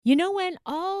You know when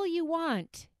all you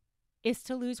want is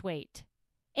to lose weight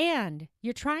and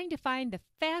you're trying to find the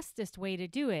fastest way to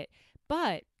do it.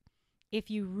 But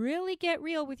if you really get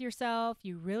real with yourself,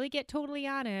 you really get totally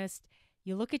honest,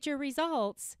 you look at your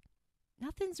results,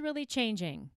 nothing's really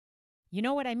changing. You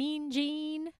know what I mean,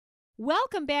 Jean?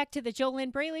 Welcome back to the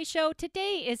JoLynn Braley Show.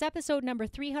 Today is episode number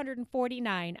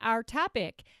 349. Our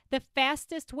topic, the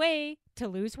fastest way to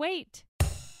lose weight.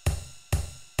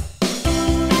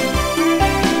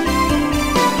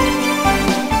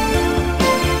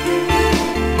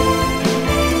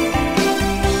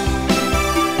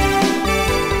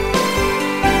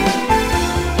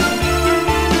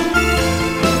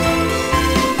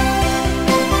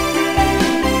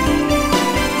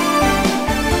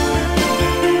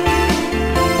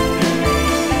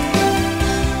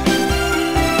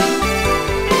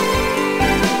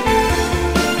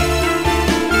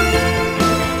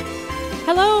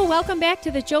 Welcome back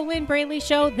to the JoLynn Braley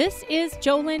Show. This is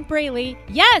JoLynn Braley.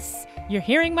 Yes, you're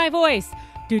hearing my voice.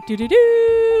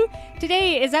 Do-do-do-do.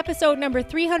 Today is episode number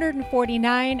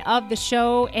 349 of the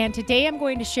show, and today I'm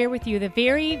going to share with you the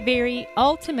very, very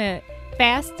ultimate,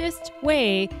 fastest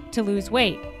way to lose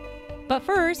weight. But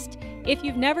first, if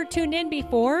you've never tuned in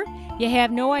before, you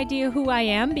have no idea who I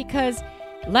am because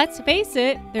let's face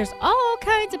it, there's all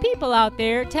kinds of people out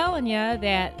there telling you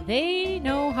that they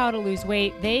know how to lose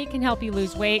weight. They can help you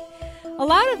lose weight. A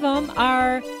lot of them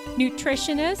are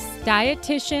nutritionists,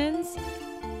 dietitians,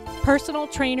 personal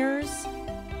trainers.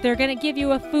 They're going to give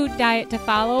you a food diet to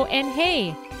follow. And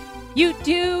hey, you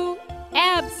do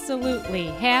absolutely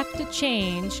have to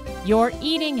change your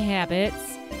eating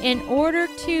habits in order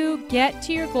to get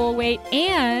to your goal weight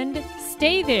and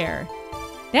stay there.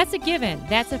 That's a given.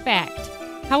 That's a fact.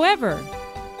 However,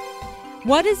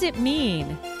 what does it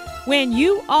mean when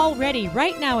you already,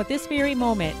 right now at this very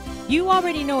moment, you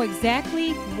already know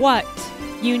exactly what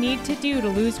you need to do to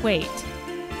lose weight,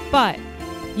 but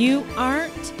you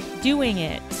aren't doing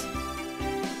it?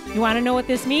 You want to know what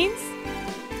this means?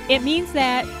 It means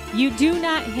that you do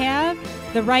not have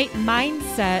the right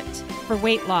mindset for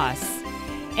weight loss.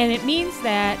 And it means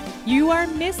that you are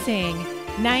missing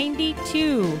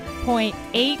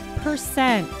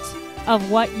 92.8% of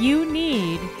what you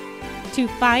need to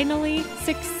finally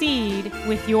succeed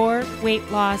with your weight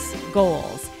loss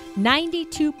goals.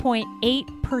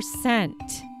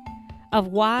 92.8% of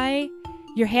why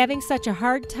you're having such a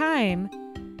hard time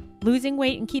losing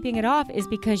weight and keeping it off is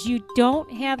because you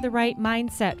don't have the right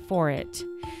mindset for it.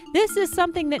 This is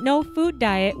something that no food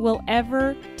diet will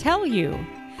ever tell you,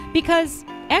 because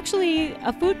actually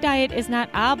a food diet is not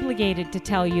obligated to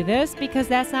tell you this, because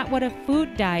that's not what a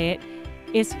food diet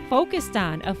is focused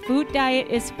on. A food diet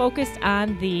is focused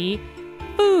on the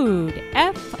food,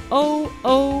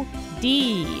 F-O-O-D.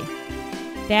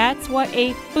 That's what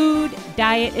a food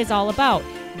diet is all about.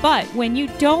 But when you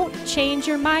don't change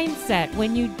your mindset,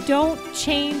 when you don't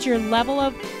change your level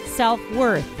of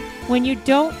self-worth, when you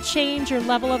don't change your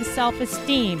level of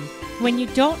self-esteem, when you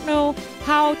don't know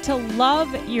how to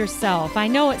love yourself, I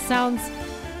know it sounds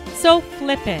so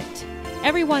flippant.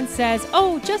 Everyone says,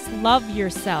 oh, just love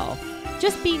yourself.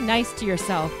 Just be nice to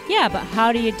yourself. Yeah, but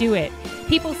how do you do it?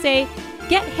 People say,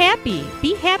 get happy.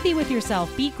 Be happy with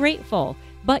yourself. Be grateful.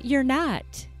 But you're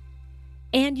not.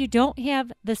 And you don't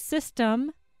have the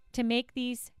system to make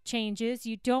these changes.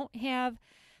 You don't have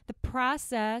the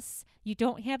process. You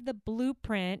don't have the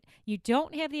blueprint. You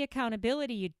don't have the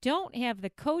accountability. You don't have the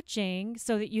coaching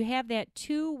so that you have that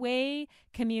two-way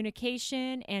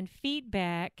communication and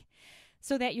feedback,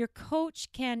 so that your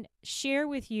coach can share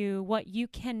with you what you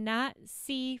cannot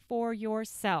see for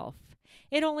yourself.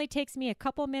 It only takes me a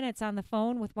couple minutes on the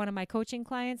phone with one of my coaching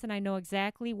clients, and I know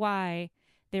exactly why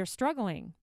they're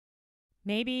struggling.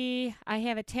 Maybe I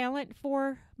have a talent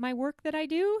for my work that I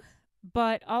do,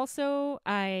 but also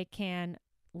I can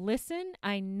listen.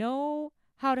 I know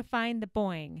how to find the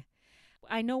boing.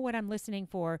 I know what I'm listening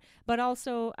for, but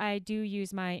also I do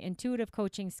use my intuitive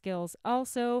coaching skills.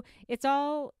 Also, it's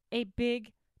all a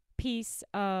big piece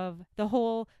of the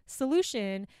whole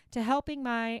solution to helping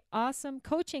my awesome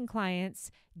coaching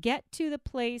clients get to the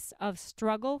place of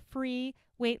struggle-free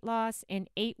weight loss in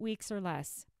 8 weeks or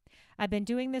less. I've been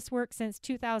doing this work since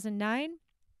 2009.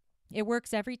 It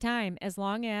works every time, as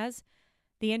long as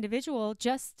the individual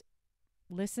just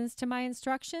listens to my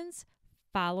instructions,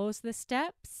 follows the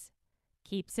steps,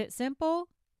 keeps it simple.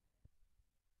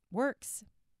 Works.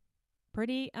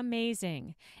 Pretty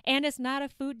amazing. And it's not a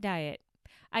food diet.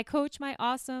 I coach my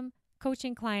awesome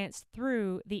coaching clients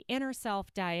through the Inner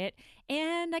Self Diet.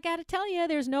 And I got to tell you,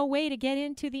 there's no way to get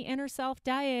into the Inner Self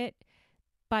Diet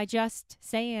by just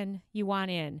saying you want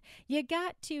in. You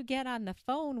got to get on the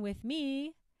phone with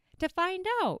me to find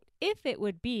out if it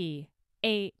would be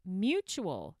a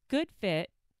mutual good fit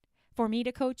for me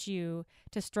to coach you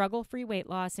to struggle-free weight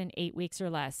loss in 8 weeks or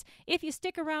less. If you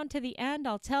stick around to the end,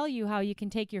 I'll tell you how you can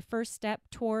take your first step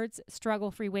towards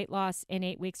struggle-free weight loss in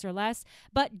 8 weeks or less.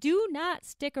 But do not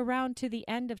stick around to the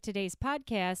end of today's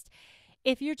podcast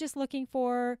if you're just looking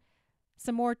for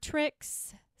some more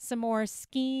tricks, some more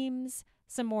schemes,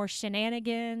 some more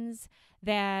shenanigans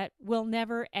that will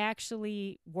never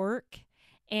actually work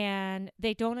and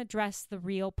they don't address the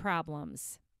real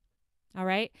problems. All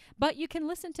right. But you can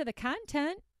listen to the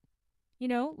content,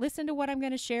 listen to what I'm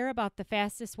going to share about the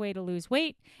fastest way to lose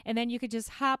weight. And then you could just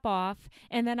hop off.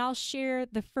 And then I'll share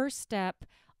the first step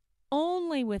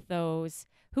only with those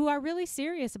who are really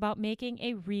serious about making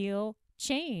a real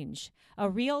change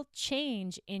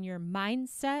in your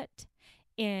mindset,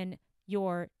 in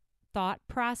your thought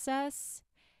process,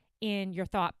 in your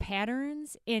thought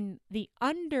patterns, in the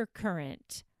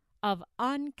undercurrent of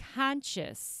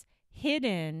unconscious,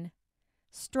 hidden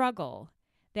struggle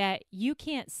that you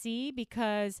can't see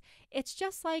because it's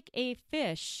just like a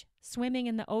fish swimming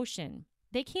in the ocean.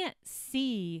 They can't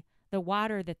see the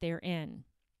water that they're in.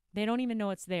 They don't even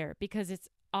know it's there because it's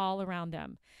all around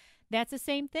them. That's the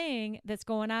same thing that's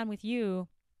going on with you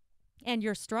and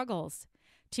your struggles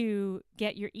to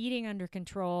get your eating under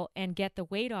control and get the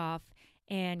weight off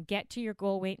and get to your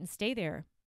goal weight and stay there.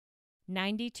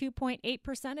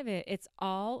 92.8% of it, it's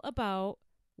all about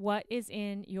what is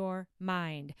in your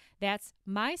mind. That's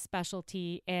my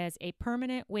specialty as a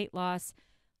permanent weight loss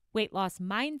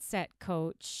mindset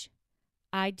coach.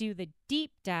 I do the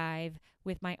deep dive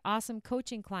with my awesome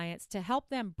coaching clients to help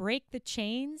them break the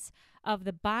chains of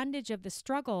the bondage of the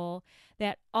struggle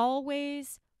that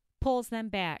always pulls them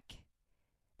back.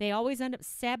 They always end up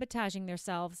sabotaging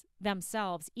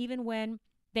themselves, even when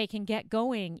they can get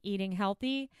going eating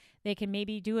healthy. They can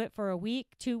maybe do it for a week,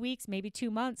 2 weeks, maybe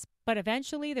 2 months. But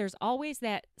eventually there's always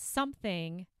that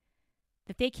something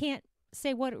that they can't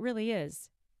say what it really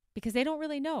is because they don't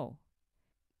really know.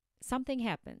 Something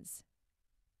happens.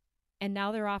 And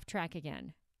now they're off track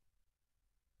again.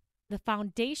 The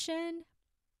foundation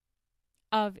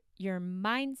of your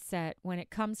mindset when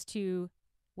it comes to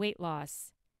weight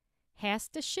loss has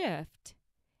to shift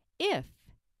if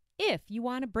you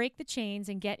want to break the chains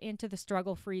and get into the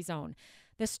struggle-free zone.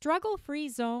 The struggle-free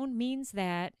zone means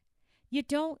that you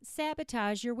don't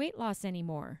sabotage your weight loss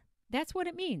anymore. That's what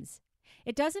it means.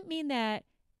 It doesn't mean that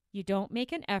you don't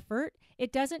make an effort.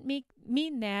 It doesn't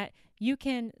mean that you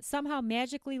can somehow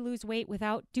magically lose weight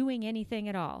without doing anything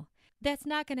at all. That's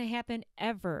not going to happen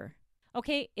ever.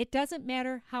 Okay, it doesn't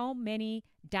matter how many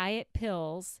diet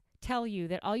pills tell you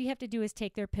that all you have to do is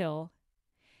take their pill.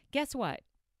 Guess what?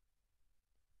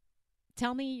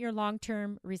 Tell me your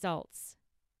long-term results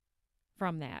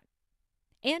from that.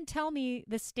 And tell me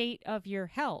the state of your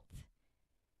health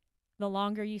the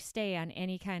longer you stay on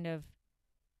any kind of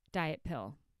diet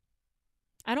pill.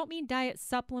 I don't mean diet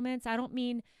supplements. I don't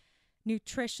mean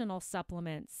nutritional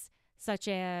supplements such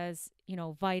as,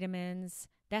 vitamins.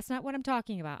 That's not what I'm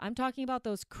talking about. I'm talking about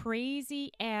those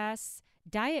crazy ass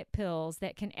diet pills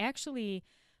that can actually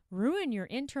ruin your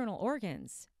internal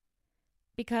organs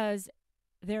because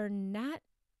they're not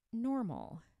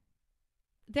normal.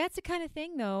 That's the kind of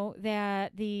thing, though,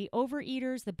 that the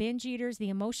overeaters, the binge eaters, the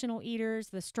emotional eaters,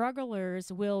 the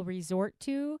strugglers will resort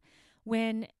to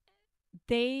when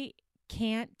they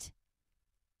can't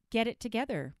get it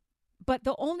together. But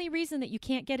the only reason that you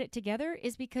can't get it together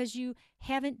is because you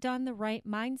haven't done the right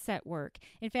mindset work.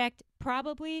 In fact,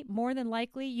 probably more than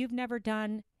likely, you've never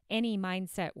done any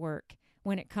mindset work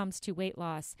when it comes to weight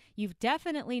loss. You've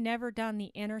definitely never done the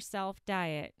inner self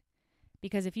diet.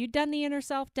 Because if you'd done the inner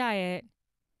self diet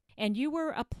and you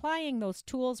were applying those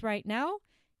tools right now,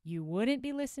 you wouldn't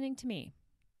be listening to me.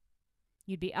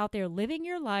 You'd be out there living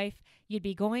your life. You'd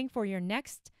be going for your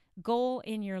next goal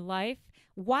in your life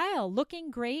while looking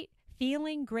great,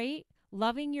 feeling great,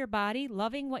 loving your body,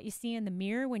 loving what you see in the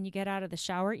mirror when you get out of the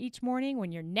shower each morning,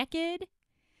 when you're naked.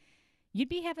 You'd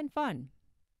be having fun.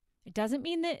 It doesn't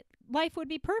mean that life would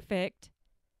be perfect,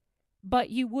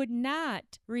 but you would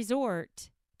not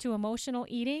resort to emotional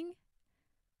eating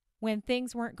when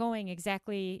things weren't going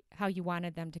exactly how you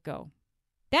wanted them to go.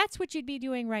 That's what you'd be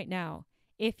doing right now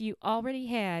if you already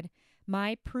had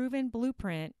my proven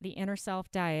blueprint, the Inner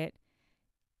Self Diet.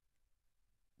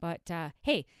 But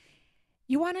hey,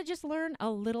 you want to just learn a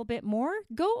little bit more?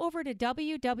 Go over to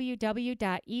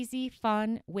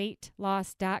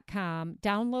www.easyfunweightloss.com.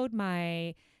 Download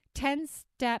my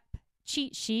 10-step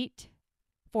cheat sheet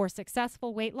for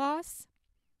successful weight loss.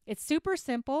 It's super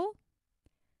simple,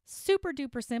 super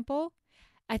duper simple.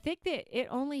 I think that it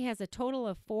only has a total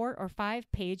of 4 or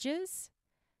 5 pages.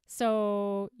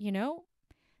 So, no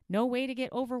way to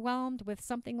get overwhelmed with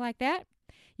something like that.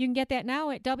 You can get that now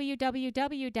at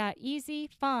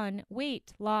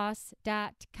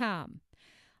www.easyfunweightloss.com.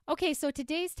 Okay, so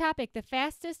today's topic, the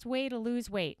fastest way to lose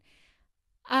weight.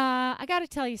 I got to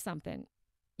tell you something.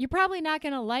 You're probably not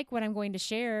going to like what I'm going to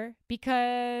share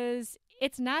because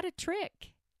it's not a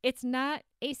trick. It's not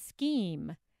a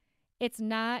scheme. It's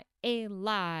not a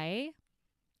lie.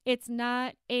 It's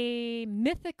not a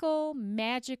mythical,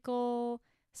 magical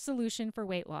solution for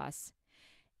weight loss.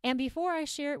 And before I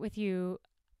share it with you,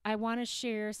 I want to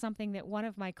share something that one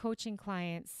of my coaching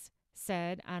clients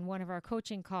said on one of our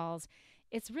coaching calls.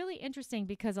 It's really interesting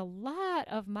because a lot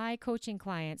of my coaching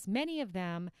clients, many of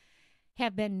them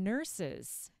have been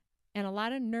nurses and a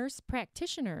lot of nurse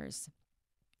practitioners,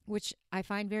 which I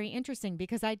find very interesting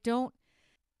because I don't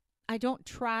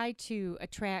try to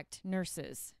attract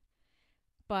nurses.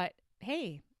 But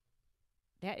hey,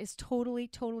 that is totally,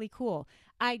 totally cool.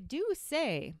 I do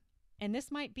say, and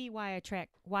this might be why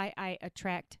I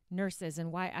attract nurses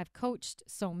and why I've coached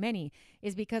so many,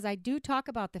 is because I do talk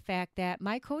about the fact that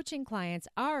my coaching clients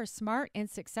are smart and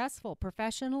successful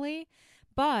professionally,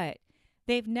 but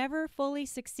they've never fully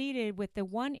succeeded with the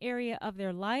one area of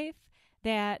their life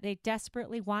that they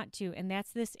desperately want to, and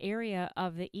that's this area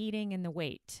of the eating and the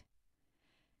weight.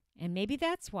 And maybe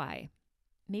that's why.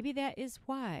 Maybe that is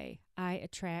why I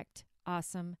attract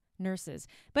awesome nurses.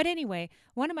 But anyway,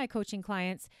 one of my coaching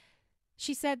clients,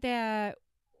 she said that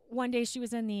one day she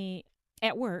was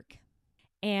at work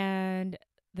and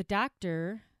the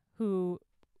doctor who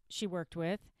she worked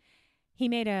with, he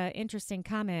made an interesting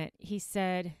comment. He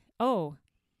said, "Oh,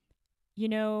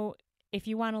 if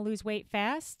you want to lose weight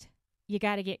fast, you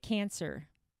got to get cancer."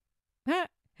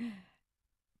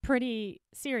 Pretty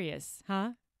serious,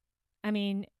 huh? I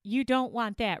mean, you don't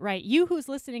want that, right? You who's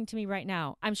listening to me right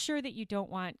now, I'm sure that you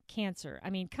don't want cancer. I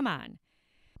mean, come on.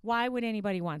 Why would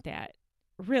anybody want that?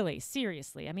 Really,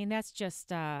 seriously. I mean, that's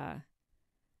just, I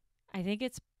think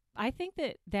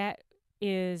that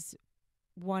is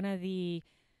one of the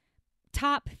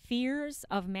top fears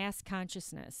of mass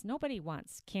consciousness. Nobody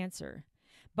wants cancer.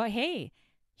 But hey,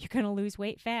 you're going to lose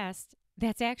weight fast.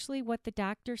 That's actually what the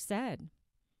doctor said.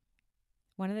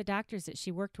 One of the doctors that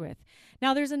she worked with.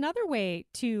 Now, there's another way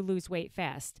to lose weight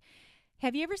fast.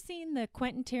 Have you ever seen the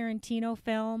Quentin Tarantino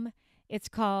film? It's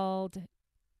called,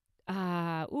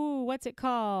 what's it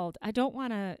called? I don't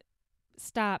want to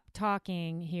stop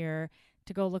talking here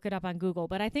to go look it up on Google,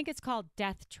 but I think it's called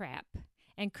Death Trap.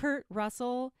 And Kurt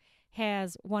Russell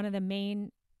has one of the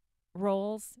main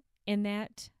roles in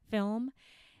that film.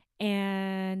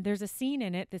 And there's a scene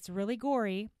in it that's really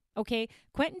gory. Okay,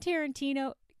 Quentin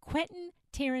Tarantino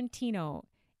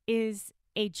is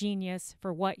a genius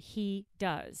for what he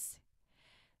does.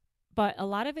 But a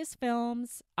lot of his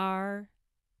films are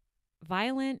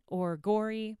violent or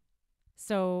gory,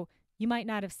 so you might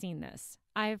not have seen this.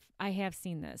 I have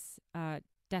seen this,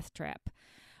 Death Trap.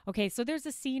 Okay, so there's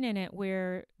a scene in it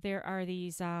where there are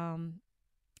these,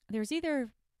 there's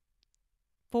either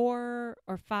 4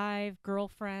 or 5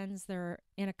 girlfriends. They're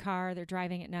in a car. They're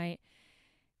driving at night.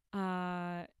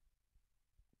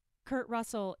 Kurt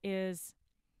Russell is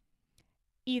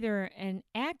either an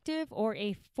active or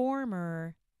a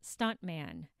former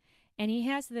stuntman. And he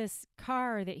has this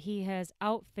car that he has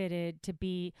outfitted to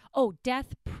be,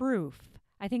 Death Proof.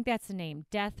 I think that's the name,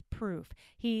 Death Proof.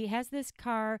 He has this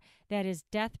car that is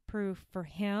death proof for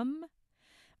him,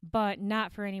 but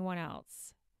not for anyone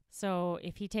else. So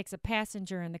if he takes a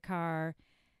passenger in the car,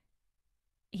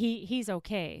 he's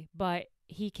okay, but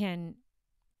he can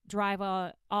drive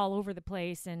all over the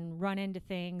place and run into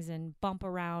things and bump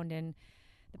around, and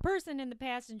the person in the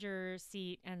passenger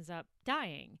seat ends up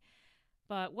dying.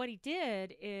 But what he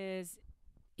did is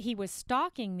he was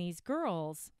stalking these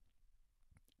girls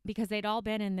because they'd all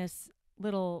been in this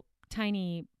little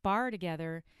tiny bar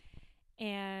together,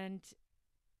 and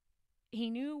he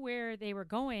knew where they were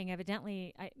going.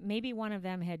 Evidently, maybe one of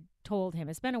them had told him.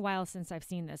 It's been a while since I've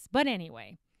seen this. But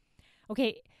anyway,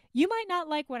 okay, you might not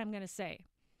like what I'm going to say.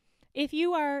 If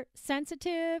you are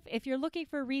sensitive, if you're looking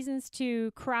for reasons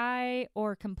to cry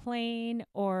or complain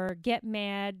or get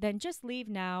mad, then just leave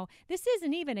now. This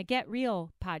isn't even a Get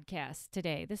Real podcast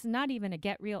today. This is not even a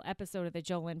Get Real episode of the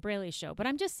JoLynn Braley Show. But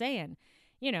I'm just saying,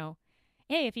 hey,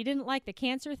 if you didn't like the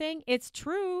cancer thing, it's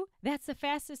true. That's the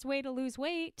fastest way to lose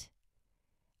weight.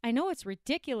 I know it's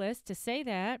ridiculous to say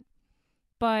that,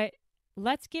 but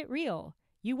let's get real.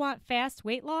 You want fast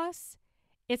weight loss?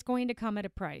 It's going to come at a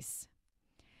price.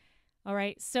 All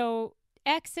right, so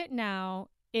exit now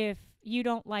if you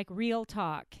don't like real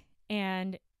talk.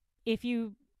 And if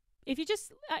you if you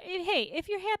just, hey, if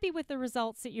you're happy with the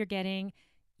results that you're getting,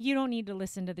 you don't need to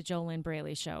listen to the JoLynn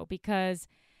Braley show, because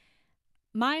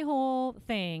my whole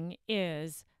thing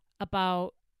is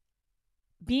about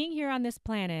being here on this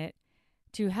planet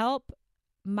to help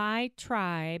my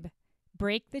tribe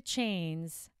break the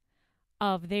chains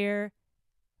of their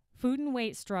food and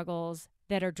weight struggles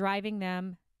that are driving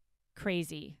them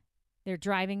crazy. They're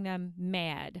driving them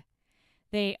mad.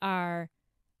 They are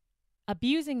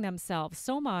abusing themselves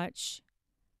so much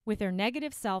with their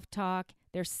negative self-talk,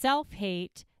 their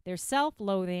self-hate, their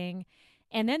self-loathing,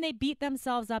 and then they beat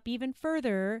themselves up even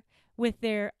further with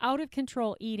their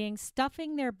out-of-control eating,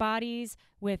 stuffing their bodies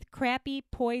with crappy,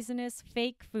 poisonous,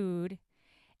 fake food,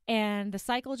 and the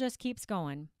cycle just keeps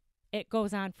going. It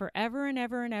goes on forever and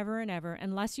ever and ever and ever,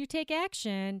 unless you take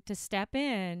action to step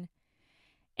in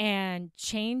and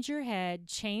change your head,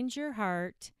 change your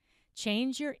heart,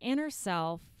 change your inner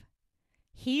self,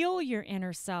 heal your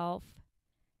inner self,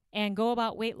 and go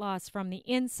about weight loss from the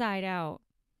inside out.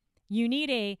 You need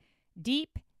a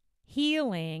deep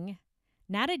healing,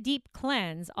 not a deep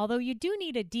cleanse, although you do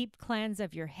need a deep cleanse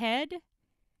of your head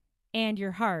and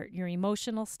your heart, your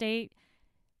emotional state.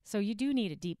 So you do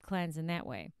need a deep cleanse in that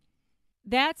way.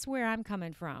 That's where I'm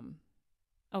coming from.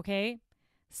 Okay?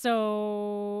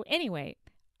 So anyway,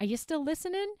 are you still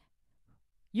listening?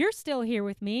 You're still here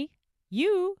with me.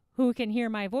 You who can hear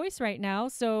my voice right now.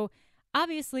 So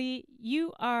obviously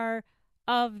you are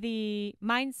of the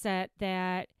mindset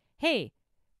that, hey,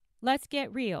 let's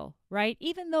get real, right?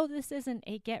 Even though this isn't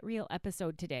a Get Real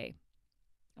episode today.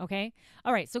 Okay?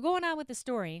 All right, so going on with the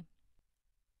story,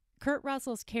 Kurt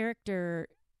Russell's character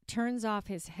turns off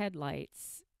his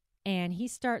headlights and he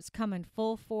starts coming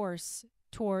full force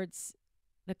towards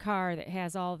the car that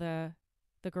has all the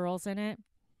girls in it.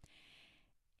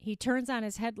 He turns on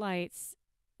his headlights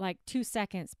like 2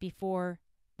 seconds before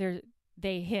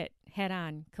they hit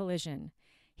head-on collision.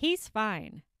 He's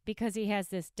fine because he has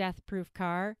this death-proof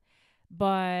car,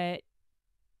 but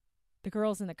the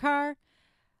girls in the car,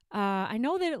 I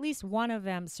know that at least one of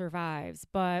them survives,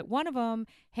 but one of them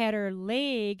had her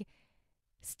leg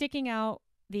sticking out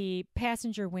the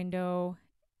passenger window.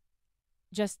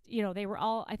 Just, they were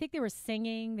all, I think they were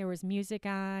singing, there was music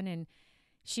on, and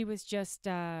she was just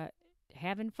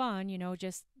having fun,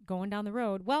 just going down the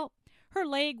road. Well, her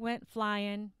leg went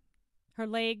flying. Her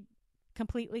leg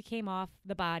completely came off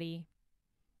the body.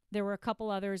 There were a couple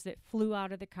others that flew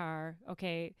out of the car.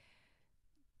 Okay.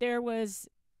 There was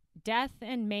death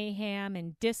and mayhem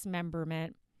and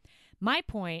dismemberment. My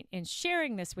point in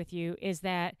sharing this with you is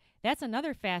that that's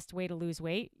another fast way to lose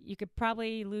weight. You could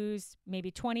probably lose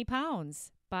maybe 20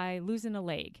 pounds by losing a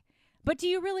leg. But do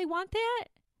you really want that?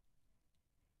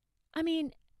 I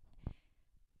mean,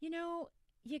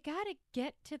 you got to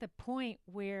get to the point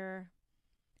where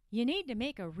you need to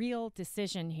make a real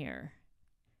decision here.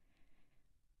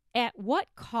 At what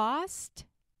cost?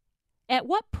 At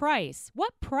what price?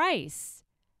 What price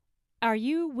are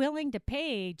you willing to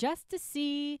pay just to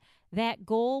see that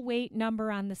goal weight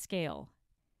number on the scale?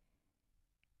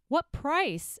 What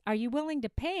price are you willing to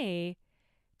pay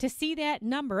to see that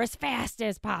number as fast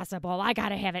as possible? I got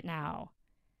to have it now.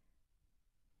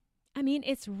 I mean,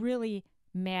 it's really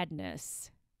madness.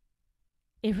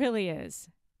 It really is.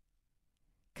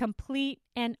 Complete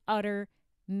and utter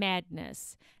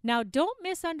madness. Now, don't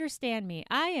misunderstand me.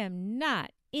 I am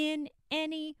not in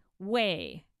any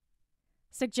way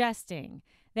suggesting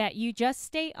that you just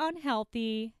stay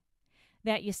unhealthy,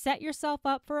 that you set yourself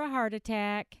up for a heart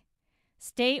attack,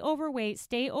 stay overweight,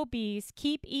 stay obese,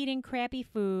 keep eating crappy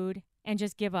food, and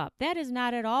just give up. That is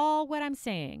not at all what I'm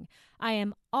saying. I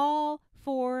am all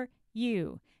for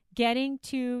you getting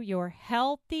to your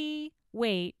healthy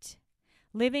weight,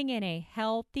 living in a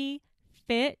healthy,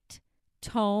 fit,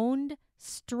 toned,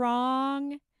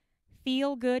 strong,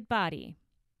 feel-good body.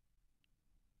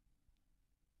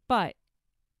 But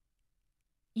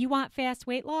you want fast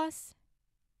weight loss?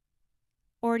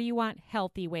 Or do you want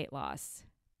healthy weight loss?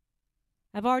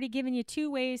 I've already given you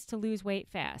 2 ways to lose weight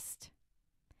fast.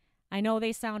 I know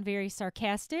they sound very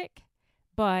sarcastic,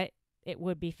 but it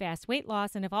would be fast weight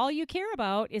loss. And if all you care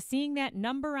about is seeing that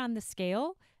number on the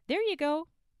scale, there you go.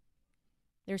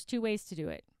 There's 2 ways to do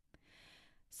it.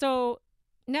 So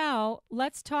now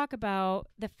let's talk about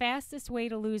the fastest way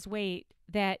to lose weight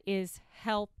that is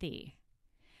healthy.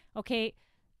 Okay,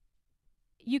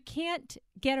 you can't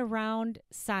get around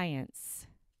science.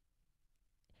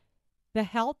 The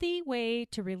healthy way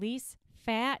to release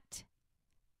fat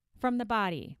from the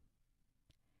body,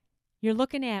 you're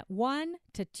looking at 1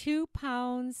 to 2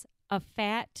 pounds of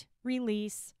fat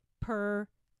release per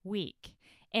week.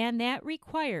 And that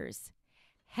requires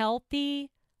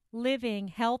healthy, living,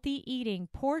 healthy eating,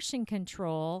 portion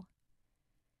control,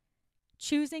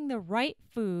 choosing the right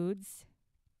foods,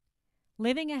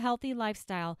 living a healthy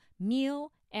lifestyle,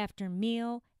 meal after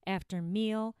meal after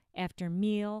meal after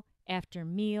meal after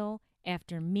meal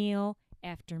after meal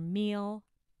after meal.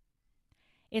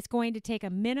 It's going to take a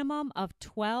minimum of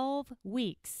 12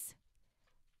 weeks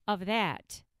of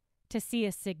that to see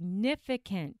a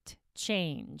significant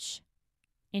change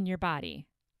in your body.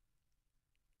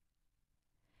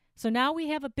 So now we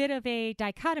have a bit of a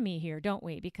dichotomy here, don't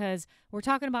we? Because we're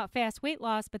talking about fast weight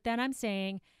loss, but then I'm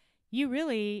saying you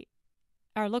really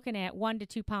are looking at 1 to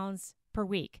 2 pounds per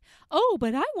week. Oh,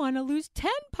 but I want to lose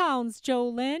 10 pounds,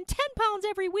 Jolynn. 10 pounds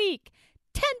every week.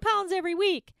 10 pounds every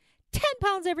week. 10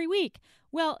 pounds every week.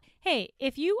 Well, hey,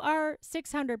 if you are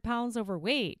 600 pounds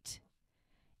overweight,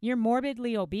 you're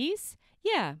morbidly obese?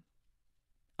 Yeah.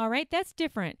 All right, that's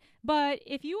different. But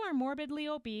if you are morbidly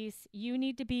obese, you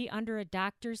need to be under a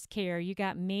doctor's care. You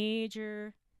got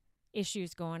major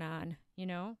issues going on, you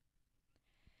know?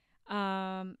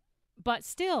 But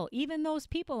still, even those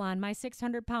people on My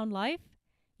 600-Pound Life,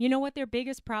 you know what their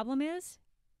biggest problem is?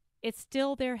 It's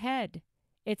still their head.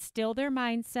 It's still their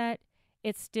mindset.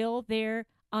 It's still their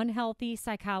unhealthy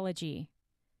psychology.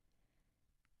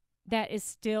 That is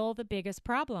still the biggest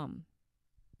problem.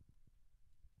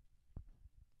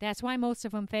 That's why most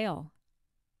of them fail.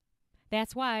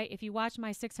 That's why if you watch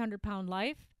My 600-Pound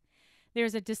Life,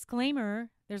 there's a disclaimer,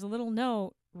 there's a little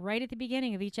note right at the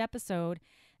beginning of each episode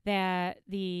that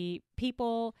the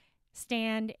people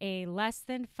stand a less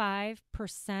than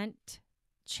 5%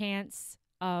 chance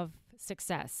of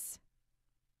success.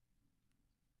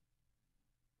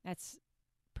 That's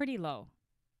pretty low.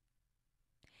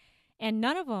 And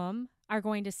none of them are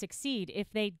going to succeed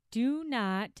if they do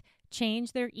not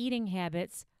change their eating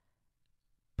habits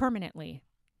permanently.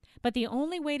 But the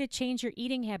only way to change your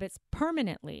eating habits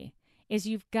permanently is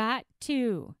you've got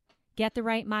to get the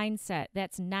right mindset.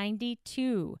 That's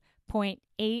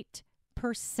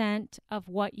 92.8% of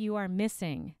what you are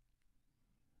missing.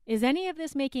 Is any of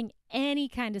this making any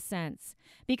kind of sense?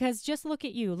 Because just look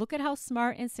at you. Look at how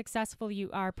smart and successful you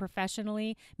are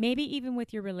professionally, maybe even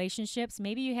with your relationships.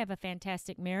 Maybe you have a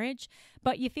fantastic marriage,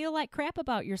 but you feel like crap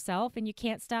about yourself and you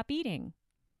can't stop eating.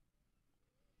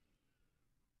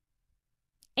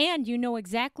 And you know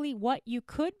exactly what you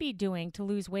could be doing to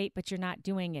lose weight, but you're not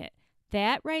doing it.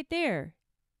 That right there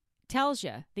tells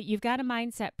you that you've got a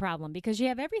mindset problem because you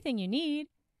have everything you need.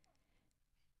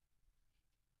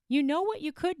 You know what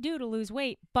you could do to lose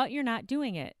weight, but you're not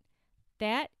doing it.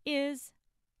 That is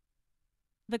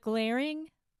the glaring,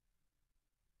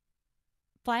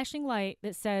 flashing light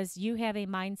that says you have a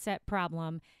mindset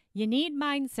problem. You need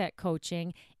mindset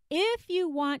coaching if you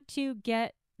want to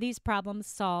get these problems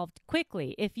solved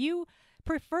quickly. If you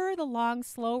prefer the long,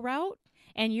 slow route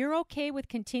and you're okay with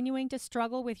continuing to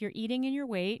struggle with your eating and your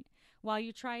weight while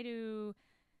you try to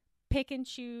pick and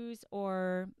choose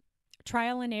or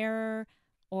trial and error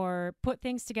or put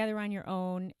things together on your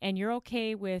own, and you're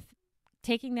okay with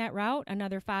taking that route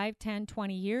another 5, 10,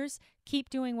 20 years, keep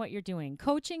doing what you're doing.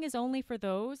 Coaching is only for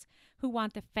those who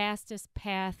want the fastest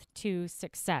path to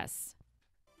success.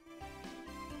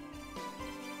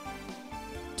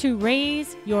 To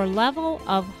raise your level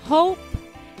of hope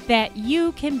that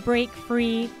you can break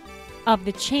free of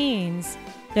the chains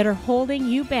that are holding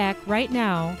you back right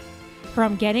now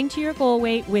from getting to your goal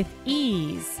weight with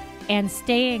ease and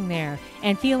staying there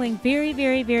and feeling very,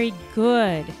 very, very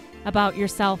good about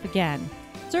yourself again.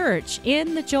 Search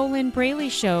in the Jolynn Braley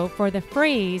Show for the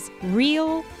phrase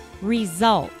real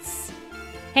results.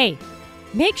 Hey,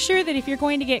 make sure that if you're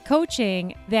going to get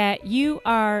coaching that you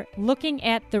are looking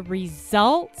at the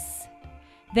results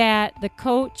that the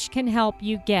coach can help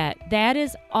you get. That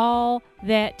is all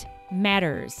that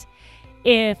matters.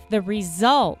 If the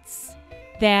results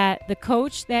that the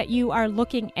coach that you are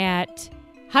looking at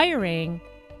hiring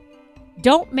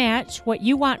don't match what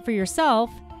you want for yourself,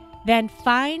 then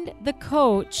find the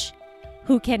coach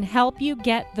who can help you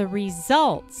get the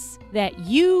results that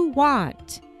you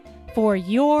want for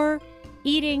your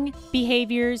eating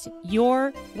behaviors,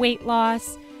 your weight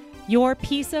loss, your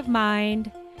peace of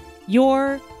mind,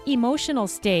 your emotional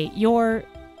state, your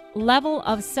level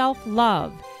of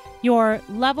self-love, your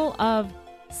level of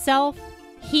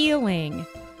self-healing,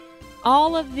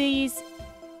 all of these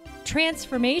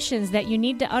transformations that you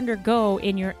need to undergo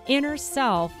in your inner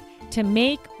self to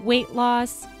make weight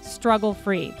loss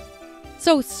struggle-free.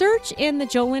 So search in the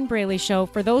Jolynn Braley Show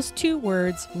for those 2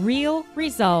 words, real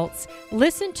results.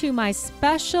 Listen to my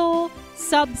special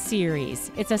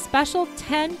sub-series. It's a special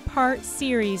 10-part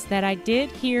series that I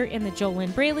did here in the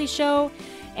Jolynn Braley Show,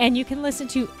 and you can listen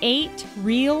to 8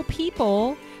 real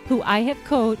people who I have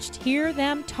coached, hear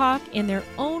them talk in their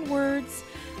own words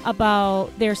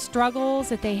about their struggles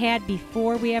that they had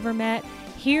before we ever met.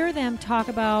 Hear them talk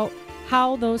about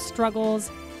how those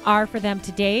struggles are for them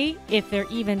today, if they're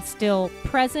even still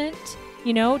present.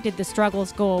 You know, did the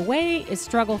struggles go away? Is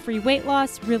struggle-free weight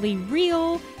loss really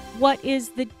real? What is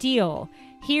the deal?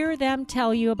 Hear them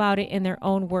tell you about it in their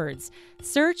own words.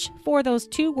 Search for those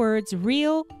 2 words,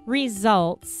 real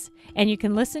results, and you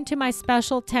can listen to my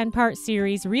special 10-part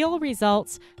series, Real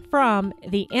Results from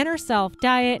the Inner Self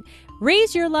Diet.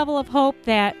 Raise your level of hope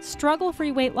that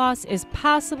struggle-free weight loss is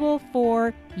possible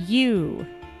for you.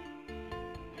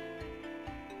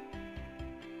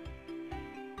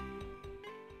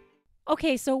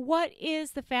 Okay, so what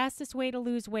is the fastest way to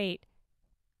lose weight?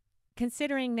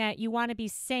 Considering that you want to be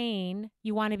sane,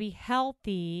 you want to be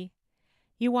healthy,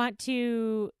 you want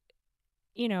to,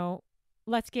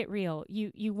 let's get real.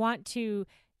 You want to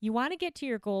get to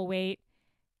your goal weight.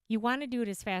 You want to do it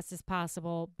as fast as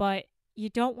possible, but you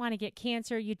don't want to get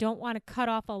cancer. You don't want to cut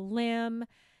off a limb,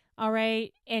 all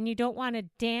right? And you don't want to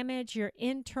damage your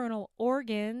internal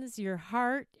organs, your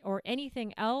heart, or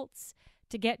anything else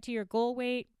to get to your goal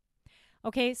weight.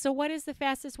 Okay, so what is the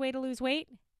fastest way to lose weight?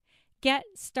 Get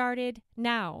started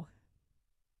now.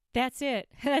 That's it.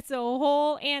 That's the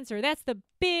whole answer. That's the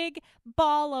big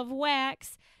ball of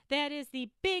wax. That is the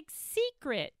big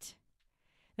secret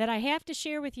that I have to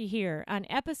share with you here on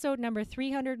episode number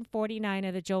 349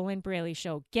 of the JoLynn Braley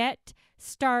Show. Get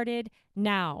started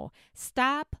now.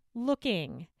 Stop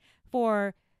looking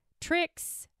for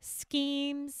tricks,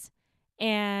 schemes,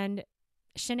 and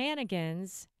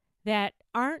shenanigans that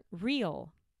aren't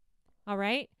real. All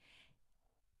right?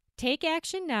 Take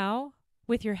action now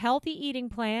with your healthy eating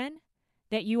plan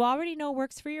that you already know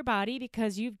works for your body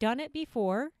because you've done it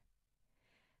before.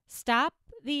 Stop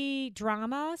the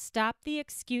drama, stop the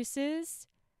excuses,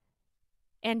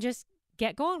 and just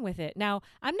get going with it. Now,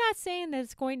 I'm not saying that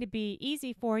it's going to be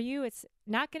easy for you. It's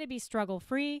not going to be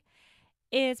struggle-free.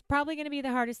 It's probably going to be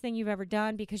the hardest thing you've ever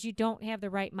done because you don't have the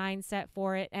right mindset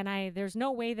for it. And there's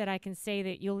no way that I can say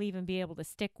that you'll even be able to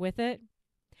stick with it.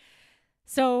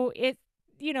 So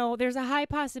there's a high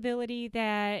possibility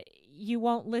that you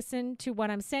won't listen to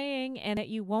what I'm saying and that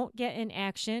you won't get in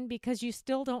action because you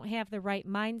still don't have the right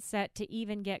mindset to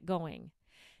even get going.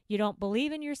 You don't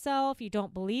believe in yourself. You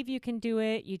don't believe you can do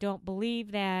it. You don't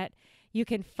believe that you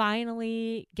can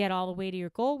finally get all the way to your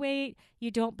goal weight.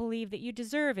 You don't believe that you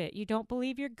deserve it. You don't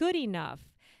believe you're good enough.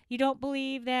 You don't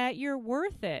believe that you're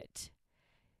worth it.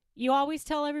 You always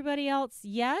tell everybody else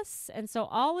yes, and so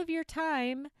all of your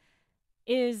time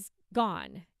is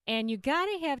gone. And you got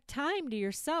to have time to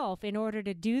yourself in order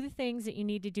to do the things that you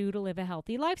need to do to live a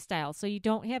healthy lifestyle. So you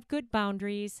don't have good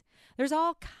boundaries. There's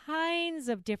all kinds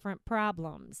of different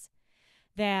problems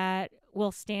that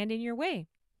will stand in your way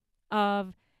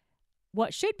of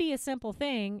what should be a simple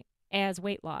thing as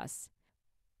weight loss.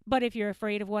 But if you're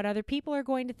afraid of what other people are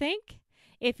going to think,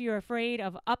 if you're afraid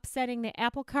of upsetting the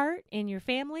apple cart in your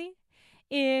family,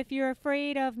 if you're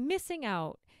afraid of missing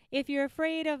out, if you're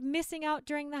afraid of missing out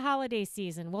during the holiday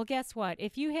season, well, guess what?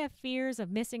 If you have fears of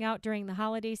missing out during the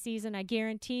holiday season, I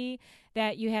guarantee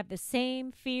that you have the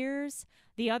same fears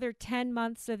the other 10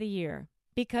 months of the year,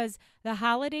 because the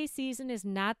holiday season is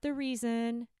not the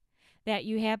reason that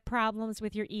you have problems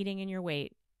with your eating and your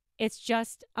weight. It's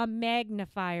just a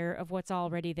magnifier of what's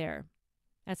already there.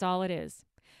 That's all it is.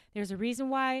 There's a reason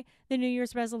why the New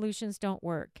Year's resolutions don't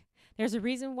work. There's a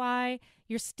reason why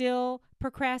you're still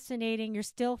procrastinating. You're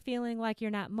still feeling like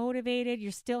you're not motivated.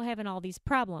 You're still having all these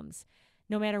problems,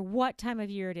 no matter what time of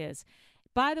year it is.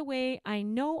 By the way, I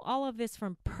know all of this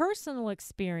from personal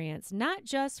experience, not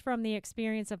just from the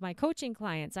experience of my coaching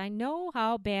clients. I know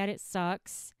how bad it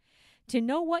sucks to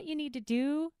know what you need to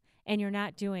do and you're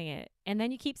not doing it. And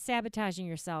then you keep sabotaging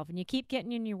yourself and you keep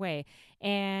getting in your way.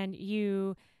 And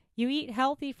you eat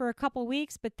healthy for a couple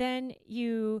weeks, but then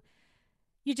you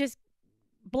just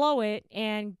blow it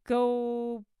and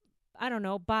go, I don't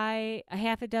know, buy a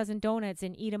half a dozen donuts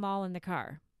and eat them all in the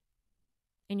car.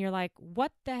 And you're like,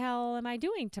 what the hell am I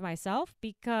doing to myself?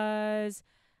 Because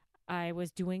I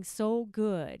was doing so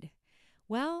good.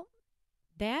 Well,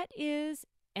 that is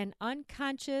an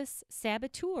unconscious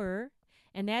saboteur,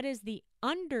 and that is the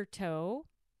undertow,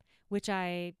 which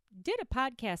I did a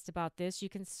podcast about this. You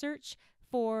can search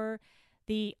for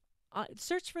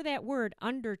that word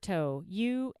undertow,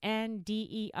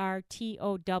 UNDERTOW,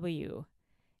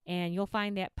 and you'll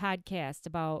find that podcast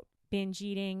about binge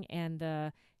eating and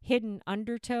the hidden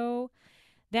undertow.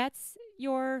 That's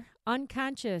your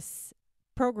unconscious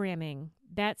programming.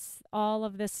 That's all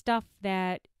of the stuff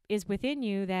that is within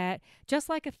you that just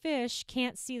like a fish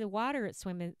can't see the water it's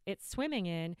swimming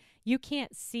in, you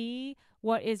can't see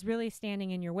what is really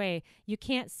standing in your way. You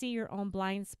can't see your own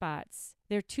blind spots.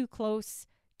 They're too close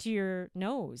to your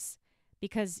nose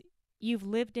because you've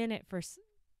lived in it for,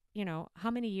 how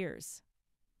many years?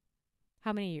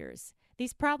 How many years?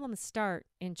 These problems start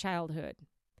in childhood.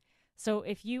 So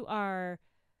if you are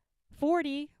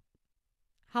 40,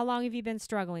 how long have you been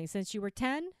struggling? Since you were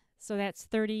 10? So that's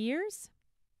 30 years.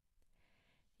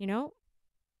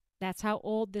 That's how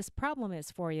old this problem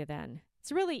is for you then.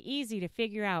 It's really easy to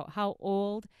figure out how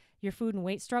old your food and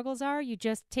weight struggles are. You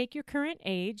just take your current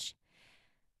age,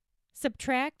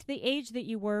 subtract the age that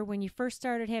you were when you first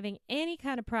started having any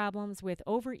kind of problems with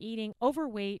overeating,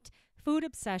 overweight, food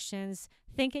obsessions,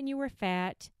 thinking you were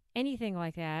fat, anything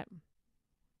like that,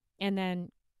 and then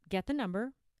get the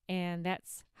number, and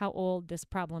that's how old this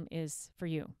problem is for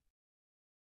you.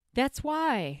 That's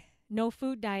why no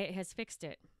food diet has fixed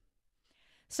it.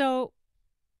 So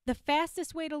the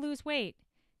fastest way to lose weight,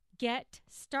 get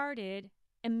started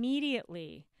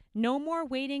immediately. No more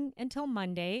waiting until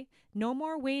Monday. No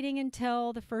more waiting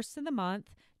until the first of the month.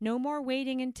 No more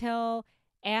waiting until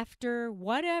after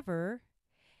whatever.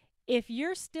 If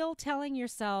you're still telling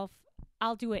yourself,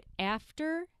 I'll do it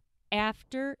after,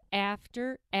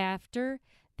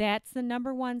 that's the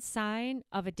number one sign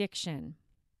of addiction.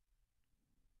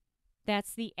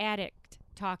 That's the addict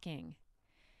talking.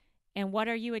 And what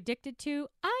are you addicted to?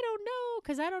 I don't know,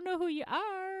 because I don't know who you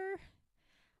are.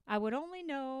 I would only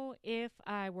know if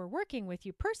I were working with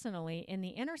you personally in the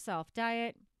Inner Self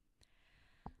Diet.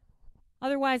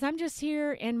 Otherwise, I'm just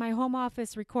here in my home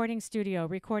office recording studio,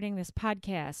 recording this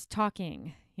podcast,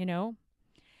 talking,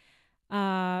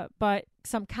 But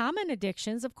some common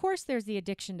addictions, of course, there's the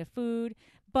addiction to food,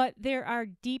 but there are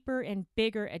deeper and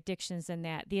bigger addictions than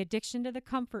that. The addiction to the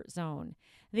comfort zone,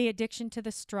 the addiction to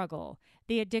the struggle,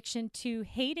 the addiction to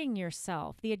hating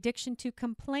yourself, the addiction to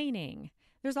complaining.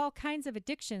 There's all kinds of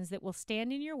addictions that will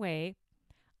stand in your way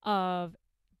of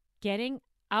getting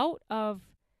out of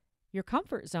your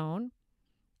comfort zone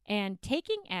and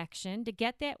taking action to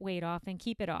get that weight off and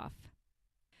keep it off.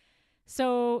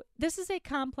 So this is a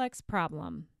complex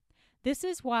problem. This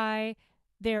is why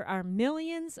there are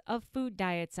millions of food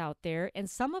diets out there, and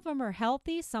some of them are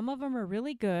healthy, some of them are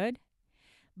really good,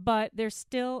 but there's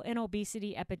still an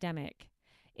obesity epidemic.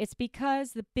 It's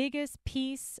because the biggest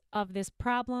piece of this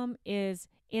problem is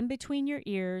in between your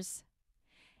ears,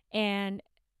 and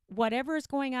whatever is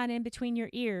going on in between your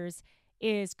ears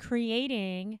is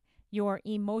creating your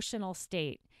emotional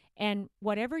state. And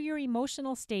whatever your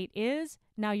emotional state is,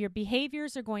 now your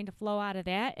behaviors are going to flow out of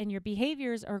that, and your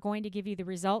behaviors are going to give you the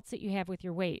results that you have with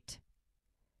your weight.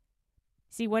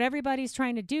 See, what everybody's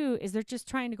trying to do is they're just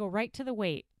trying to go right to the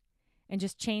weight and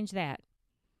just change that.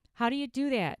 How do you do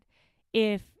that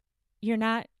if you're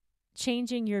not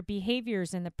changing your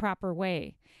behaviors in the proper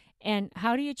way? And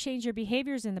how do you change your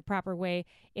behaviors in the proper way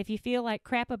if you feel like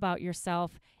crap about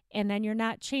yourself and then you're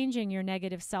not changing your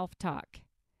negative self-talk?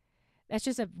 That's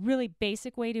just a really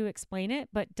basic way to explain it,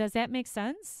 but does that make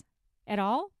sense at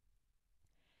all?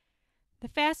 The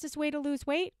fastest way to lose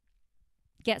weight?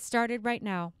 Get started right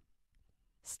now.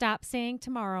 Stop saying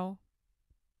tomorrow.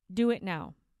 Do it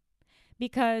now.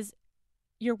 Because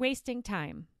you're wasting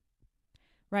time,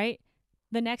 right?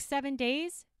 The next 7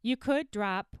 days, you could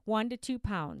drop 1 to 2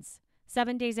 pounds.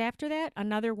 7 days after that,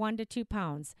 another 1 to 2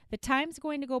 pounds. The time's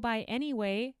going to go by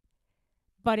anyway,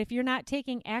 but if you're not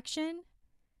taking action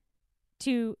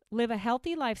to live a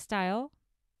healthy lifestyle,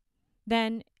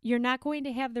 then you're not going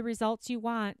to have the results you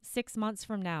want 6 months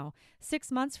from now.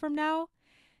 6 months from now,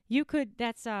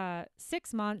 that's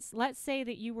 6 months. Let's say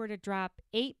that you were to drop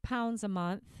 8 pounds a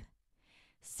month.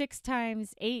 6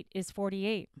 times 8 is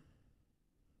 48.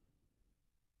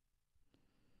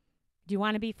 Do you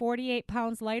want to be 48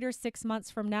 pounds lighter 6 months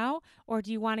from now? Or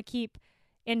do you want to keep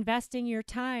investing your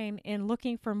time in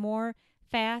looking for more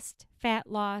fast fat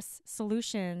loss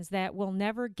solutions that will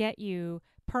never get you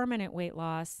permanent weight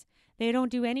loss? They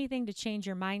don't do anything to change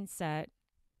your mindset.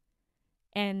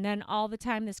 And then all the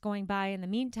time that's going by in the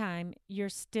meantime, you're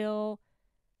still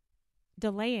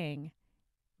delaying,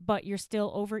 but you're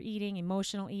still overeating,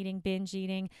 emotional eating, binge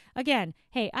eating. Again,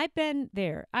 hey, I've been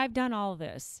there. I've done all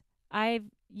this. I've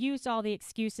used all the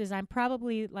excuses. I'm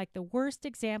probably like the worst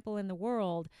example in the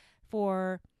world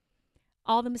for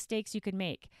all the mistakes you could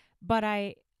make. But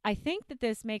I think that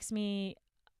this makes me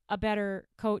a better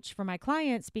coach for my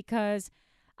clients because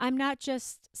I'm not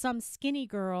just some skinny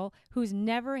girl who's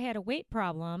never had a weight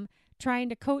problem trying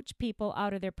to coach people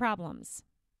out of their problems,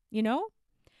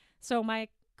 So my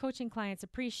coaching clients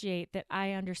appreciate that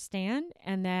I understand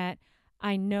and that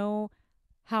I know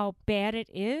how bad it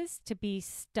is to be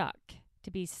stuck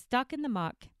in the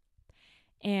muck.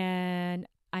 And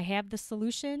I have the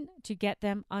solution to get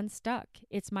them unstuck.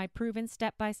 It's my proven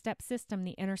step-by-step system,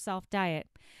 the Inner Self Diet.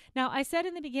 Now, I said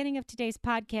in the beginning of today's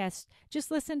podcast,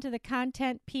 just listen to the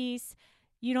content piece.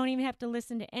 You don't even have to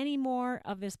listen to any more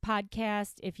of this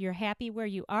podcast if you're happy where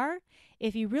you are.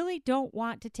 If you really don't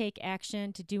want to take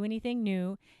action to do anything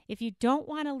new, if you don't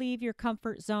want to leave your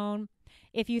comfort zone,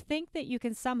 if you think that you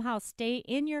can somehow stay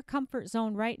in your comfort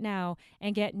zone right now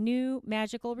and get new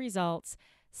magical results,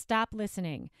 stop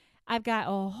listening. I've got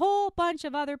a whole bunch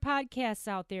of other podcasts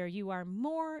out there you are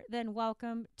more than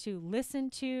welcome to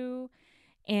listen to,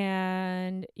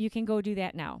 and you can go do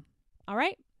that now. All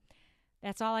right?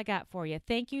 That's all I got for you.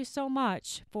 Thank you so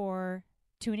much for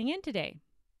tuning in today.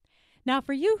 Now,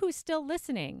 for you who's still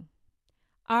listening,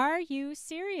 are you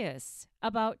serious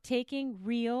about taking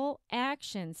real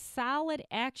action, solid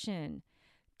action,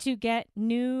 to get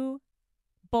new,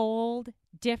 bold,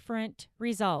 different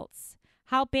results?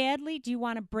 How badly do you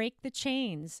want to break the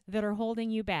chains that are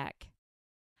holding you back?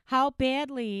 How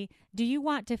badly do you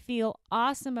want to feel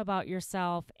awesome about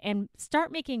yourself and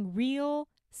start making real,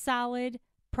 solid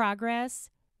progress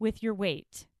with your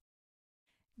weight?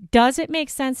 Does it make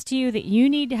sense to you that you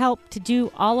need help to do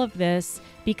all of this?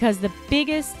 Because the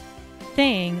biggest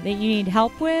thing that you need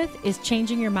help with is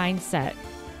changing your mindset.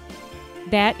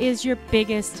 That is your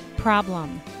biggest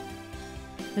problem.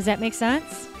 Does that make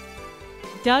sense?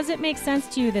 Does it make sense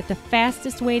to you that the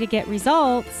fastest way to get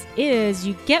results is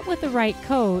you get with the right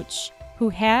coach who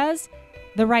has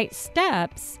the right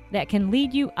steps that can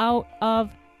lead you out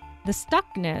of the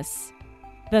stuckness,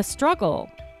 the struggle,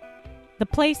 the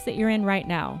place that you're in right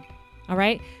now? All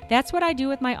right? That's what I do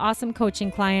with my awesome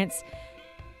coaching clients.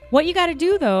 What you got to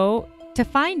do, though, to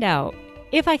find out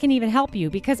if I can even help you,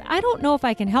 because I don't know if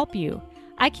I can help you.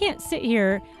 I can't sit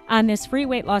here on this free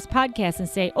weight loss podcast and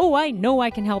say, oh, I know I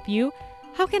can help you.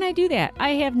 How can I do that?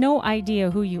 I have no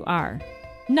idea who you are.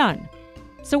 None.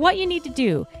 So what you need to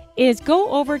do is go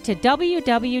over to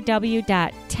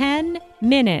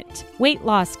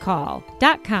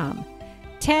www.10minuteweightlosscall.com.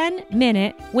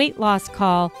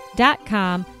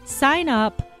 10minuteweightlosscall.com. Sign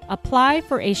up, apply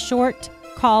for a short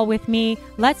call with me.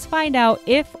 Let's find out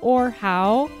if or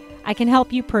how I can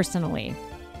help you personally.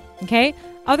 Okay?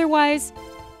 Otherwise,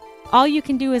 all you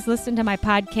can do is listen to my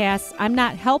podcasts. I'm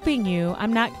not helping you.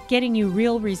 I'm not getting you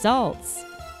real results.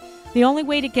 The only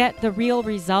way to get the real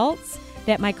results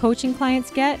that my coaching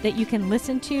clients get, that you can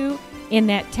listen to in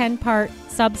that 10-part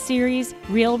sub-series,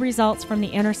 Real Results from the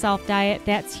Inner Self Diet,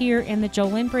 that's here in the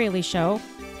JoLynn Braley Show.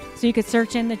 So you could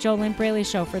search in the JoLynn Braley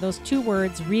Show for those 2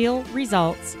 words, Real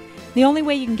Results. The only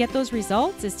way you can get those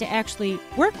results is to actually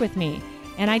work with me,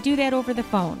 and I do that over the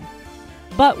phone.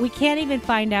 But we can't even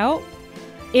find out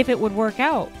if it would work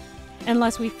out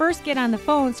unless we first get on the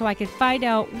phone so I can find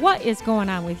out what is going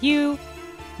on with you.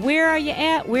 Where are you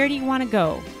at? Where do you want to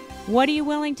go? What are you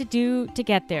willing to do to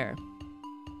get there?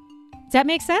 Does that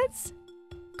make sense?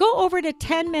 Go over to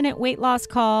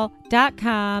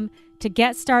 10minuteweightlosscall.com to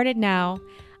get started now.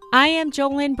 I am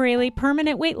JoLynn Braley,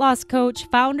 permanent weight loss coach,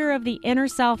 founder of the Inner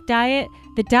Self Diet,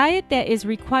 the diet that is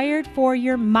required for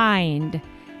your mind,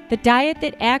 the diet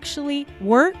that actually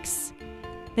works,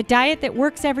 the diet that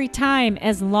works every time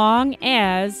as long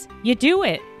as you do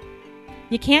it.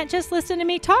 You can't just listen to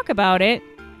me talk about it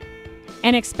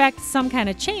and expect some kind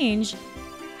of change.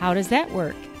 How does that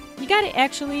work? You got to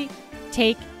actually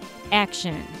take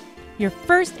action. Your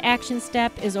first action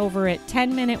step is over at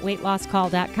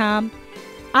 10minuteweightlosscall.com.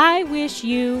 I wish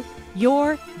you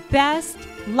your best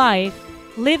life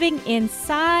living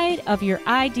inside of your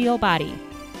ideal body.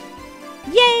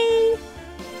 Yay!